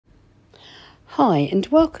Hi and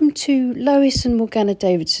welcome to Lois and Morgana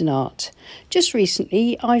Davidson Art. Just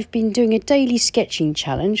recently I've been doing a daily sketching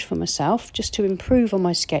challenge for myself just to improve on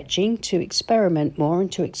my sketching, to experiment more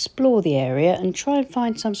and to explore the area and try and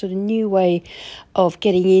find some sort of new way of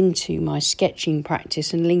getting into my sketching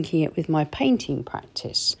practice and linking it with my painting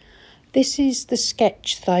practice. This is the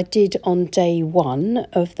sketch that I did on day one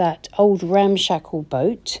of that old ramshackle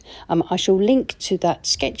boat. I shall link to that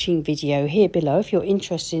sketching video here below if you're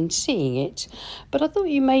interested in seeing it. But I thought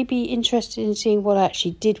you may be interested in seeing what I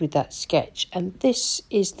actually did with that sketch. And this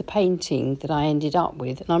is the painting that I ended up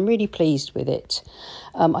with, and I'm really pleased with it.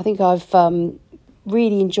 I think I've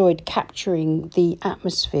really enjoyed capturing the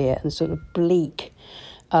atmosphere and sort of bleak,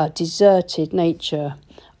 deserted nature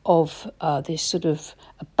of this sort of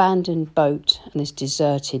abandoned boat and this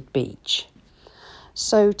deserted beach.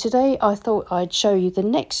 So today I thought I'd show you the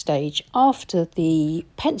next stage after the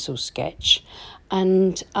pencil sketch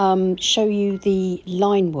and show you the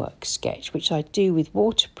line work sketch, which I do with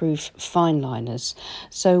waterproof fine liners.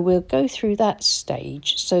 So we'll go through that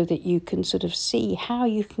stage so that you can sort of see how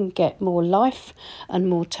you can get more life and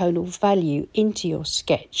more tonal value into your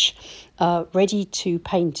sketch, ready to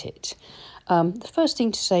paint it. The first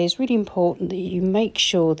thing to say is really important that you make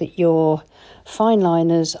sure that your fine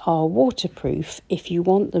liners are waterproof if you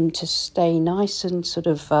want them to stay nice and sort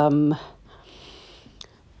of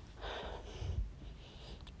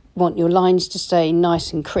want your lines to stay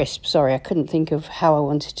nice and crisp. Sorry, I couldn't think of how I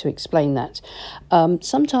wanted to explain that.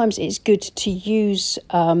 Sometimes it's good to use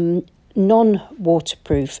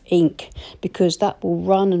non-waterproof ink because that will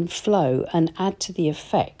run and flow and add to the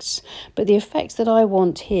effects, but the effects that I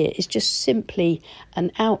want here is just simply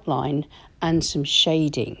an outline and some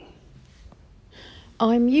shading.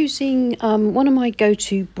 I'm using one of my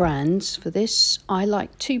go-to brands for this. I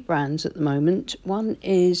like two brands at the moment. One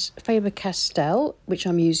is Faber-Castell, which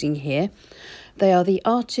I'm using here. They are the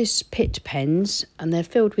Artist's Pitt pens and they're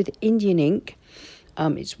filled with Indian ink.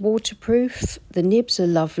 It's waterproof, the nibs are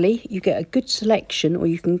lovely, you get a good selection, or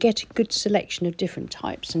you can get a good selection of different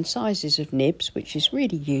types and sizes of nibs, which is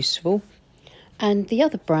really useful. And the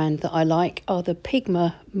other brand that I like are the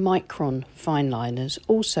Pigma Micron fine liners,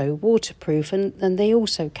 also waterproof, and they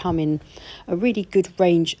also come in a really good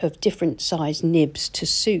range of different size nibs to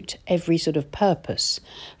suit every sort of purpose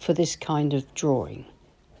for this kind of drawing.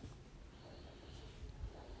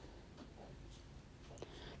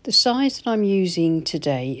 The size that I'm using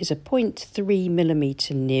today is a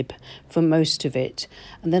 0.3mm nib for most of it,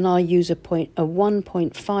 and then I'll use a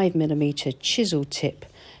 1.5mm chisel tip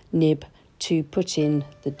nib to put in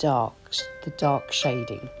the dark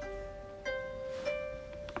shading.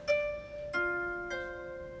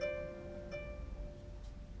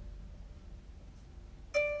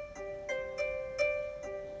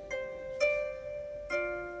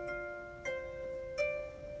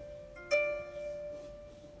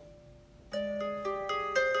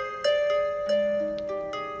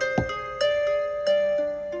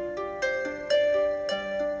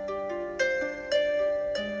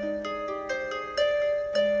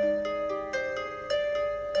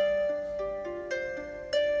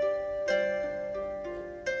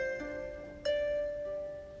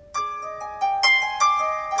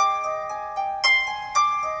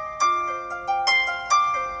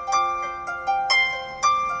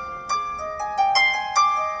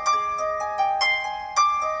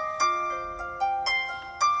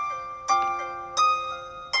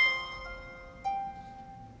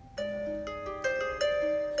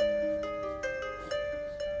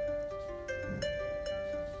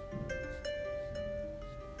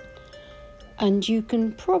 And you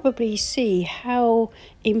can probably see how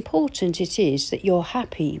important it is that you're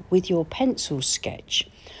happy with your pencil sketch,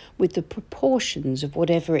 with the proportions of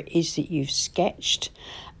whatever it is that you've sketched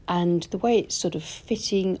and the way it's sort of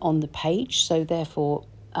fitting on the page, so therefore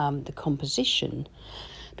the composition.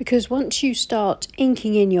 Because once you start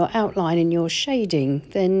inking in your outline and your shading,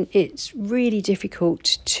 then it's really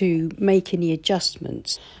difficult to make any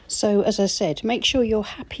adjustments. So as I said, make sure you're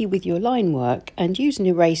happy with your line work and use an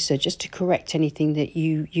eraser just to correct anything that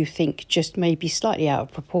you think just may be slightly out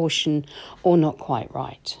of proportion or not quite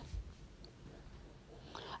right.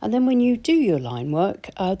 And then when you do your line work,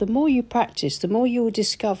 the more you practice, the more you'll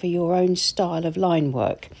discover your own style of line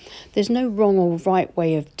work. There's no wrong or right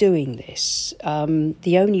way of doing this.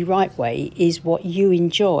 The only right way is what you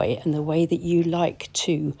enjoy and the way that you like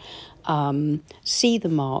to see the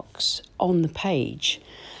marks on the page.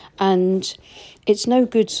 And it's no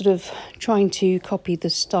good sort of trying to copy the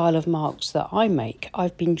style of marks that I make.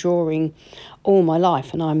 I've been drawing all my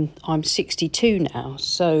life and I'm 62 now.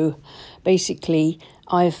 So basically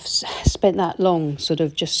I've spent that long sort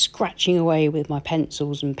of just scratching away with my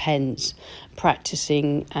pencils and pens,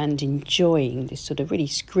 practicing and enjoying this sort of really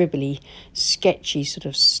scribbly, sketchy sort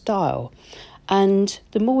of style. And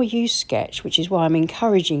the more you sketch, which is why I'm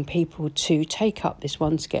encouraging people to take up this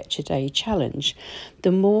one sketch a day challenge,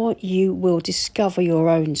 the more you will discover your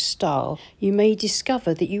own style. You may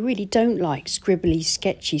discover that you really don't like scribbly,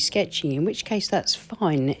 sketchy sketching, in which case that's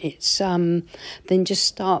fine. It's then just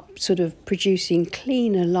start sort of producing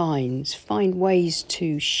cleaner lines, find ways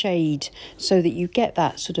to shade so that you get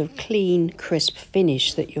that sort of clean, crisp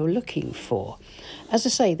finish that you're looking for. As I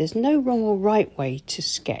say, there's no wrong or right way to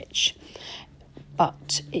sketch.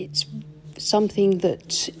 But it's something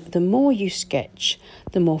that the more you sketch,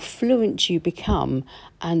 the more fluent you become,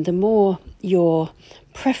 and the more your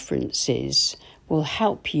preferences will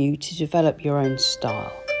help you to develop your own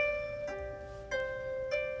style.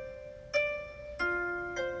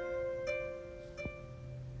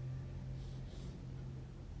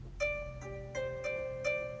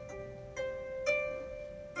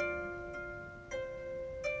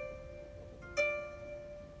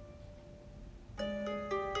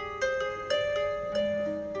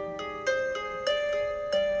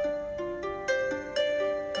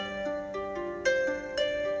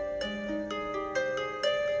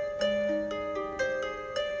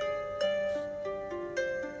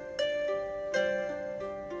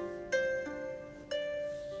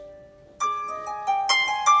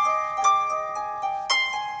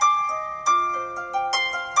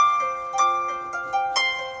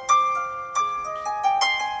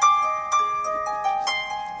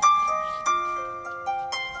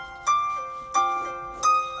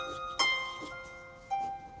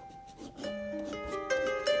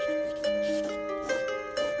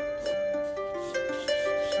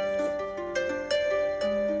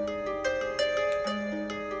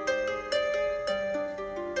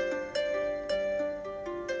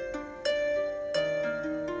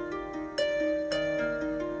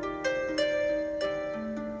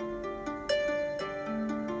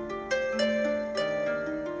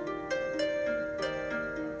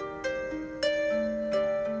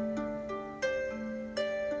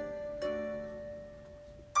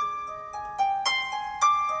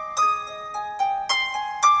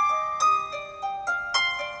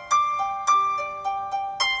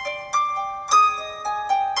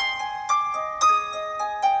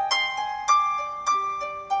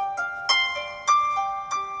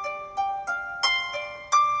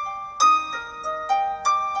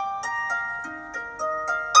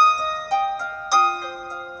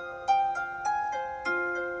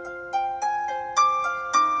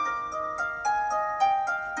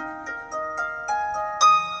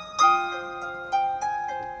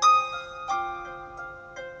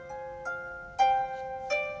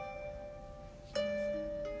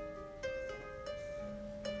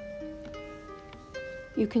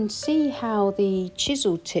 You can see how the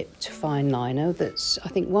chisel tipped fine liner, that's I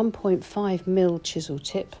think 1.5mm chisel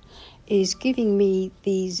tip, is giving me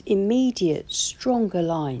these immediate stronger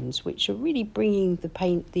lines which are really bringing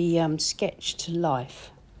the sketch to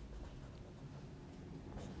life.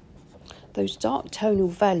 Those dark tonal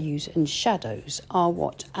values and shadows are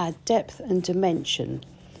what add depth and dimension.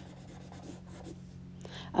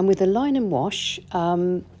 And with the line and wash,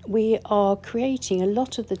 we are creating a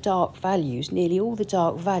lot of the dark values, nearly all the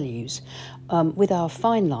dark values, with our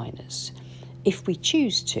fine liners. If we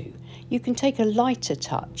choose to, you can take a lighter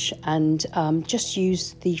touch and just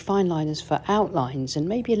use the fine liners for outlines and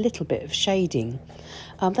maybe a little bit of shading.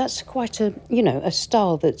 That's quite a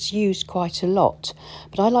style that's used quite a lot.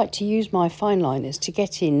 But I like to use my fine liners to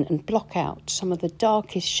get in and block out some of the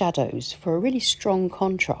darkest shadows for a really strong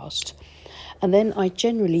contrast. And then I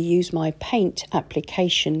generally use my paint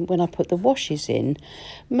application when I put the washes in,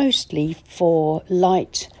 mostly for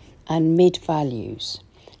light and mid values,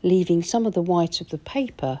 leaving some of the white of the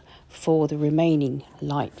paper for the remaining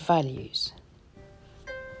light values.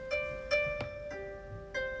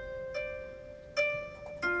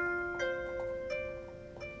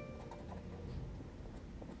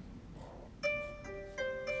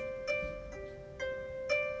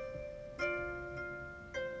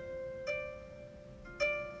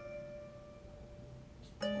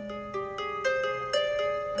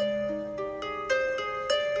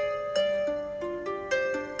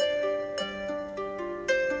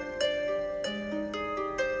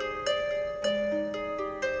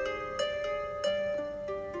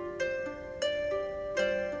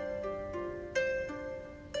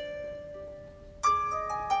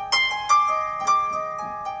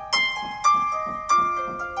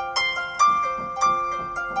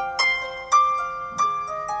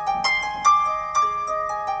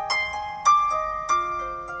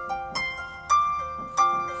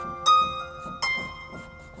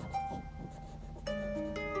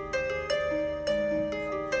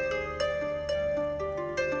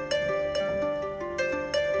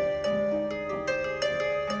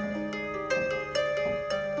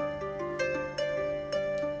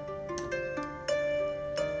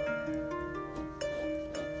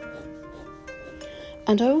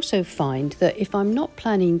 And I also find that if I'm not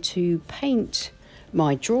planning to paint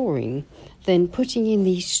my drawing, then putting in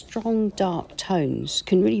these strong dark tones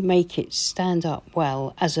can really make it stand up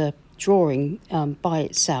well as a drawing by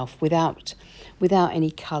itself without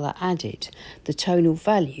any colour added. The tonal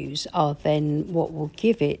values are then what will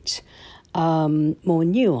give it more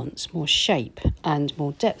nuance, more shape and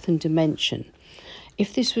more depth and dimension.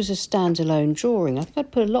 If this was a standalone drawing, I think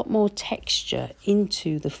I'd put a lot more texture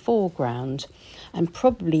into the foreground and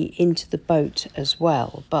probably into the boat as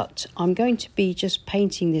well. But I'm going to be just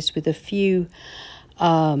painting this with a few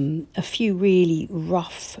really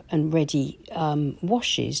rough and ready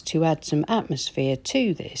washes to add some atmosphere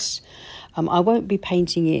to this. I won't be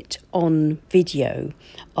painting it on video.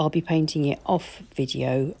 I'll be painting it off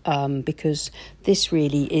video because this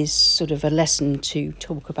really is sort of a lesson to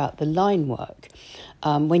talk about the line work.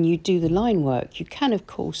 When you do the line work, you can, of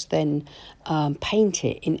course, then paint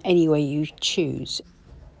it in any way you choose.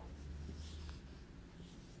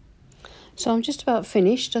 So I'm just about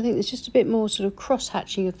finished. I think there's just a bit more sort of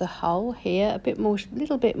cross-hatching of the hull here, a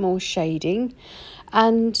little bit more shading.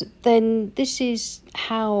 And then this is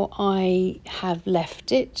how I have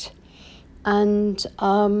left it. And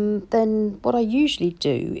then what I usually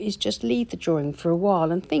do is just leave the drawing for a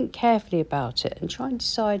while and think carefully about it and try and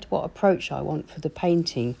decide what approach I want for the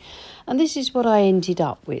painting. And this is what I ended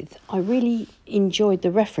up with. I really enjoyed the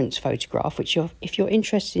reference photograph, which if you're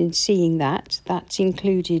interested in seeing that's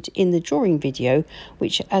included in the drawing video,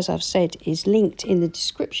 which, as I've said, is linked in the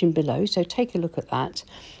description below, so take a look at that.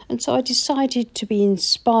 And so I decided to be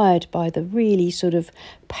inspired by the really sort of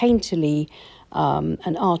painterly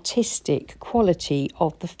and artistic quality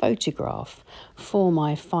of the photograph for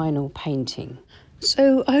my final painting.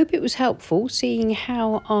 So I hope it was helpful seeing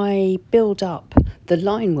how I build up the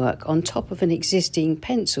line work on top of an existing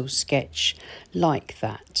pencil sketch like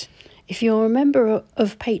that. If you're a member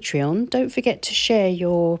of Patreon, don't forget to share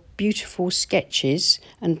your beautiful sketches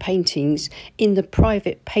and paintings in the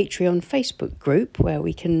private Patreon Facebook group where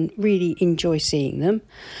we can really enjoy seeing them.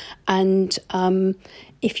 And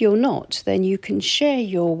if you're not, then you can share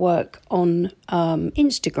your work on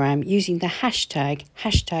Instagram using the hashtag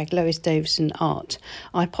 #LoisDavisonArt.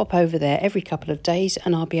 I pop over there every couple of days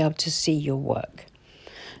and I'll be able to see your work.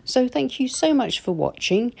 So thank you so much for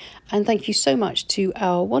watching, and thank you so much to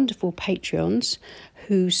our wonderful Patreons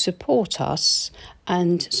who support us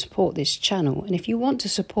and support this channel. And if you want to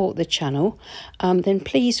support the channel, then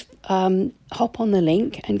please hop on the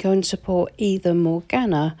link and go and support either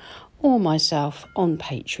Morgana or myself on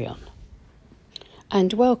Patreon.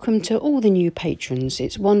 And welcome to all the new patrons.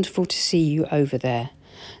 It's wonderful to see you over there.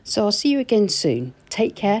 So I'll see you again soon.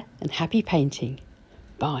 Take care and happy painting.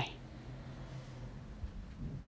 Bye.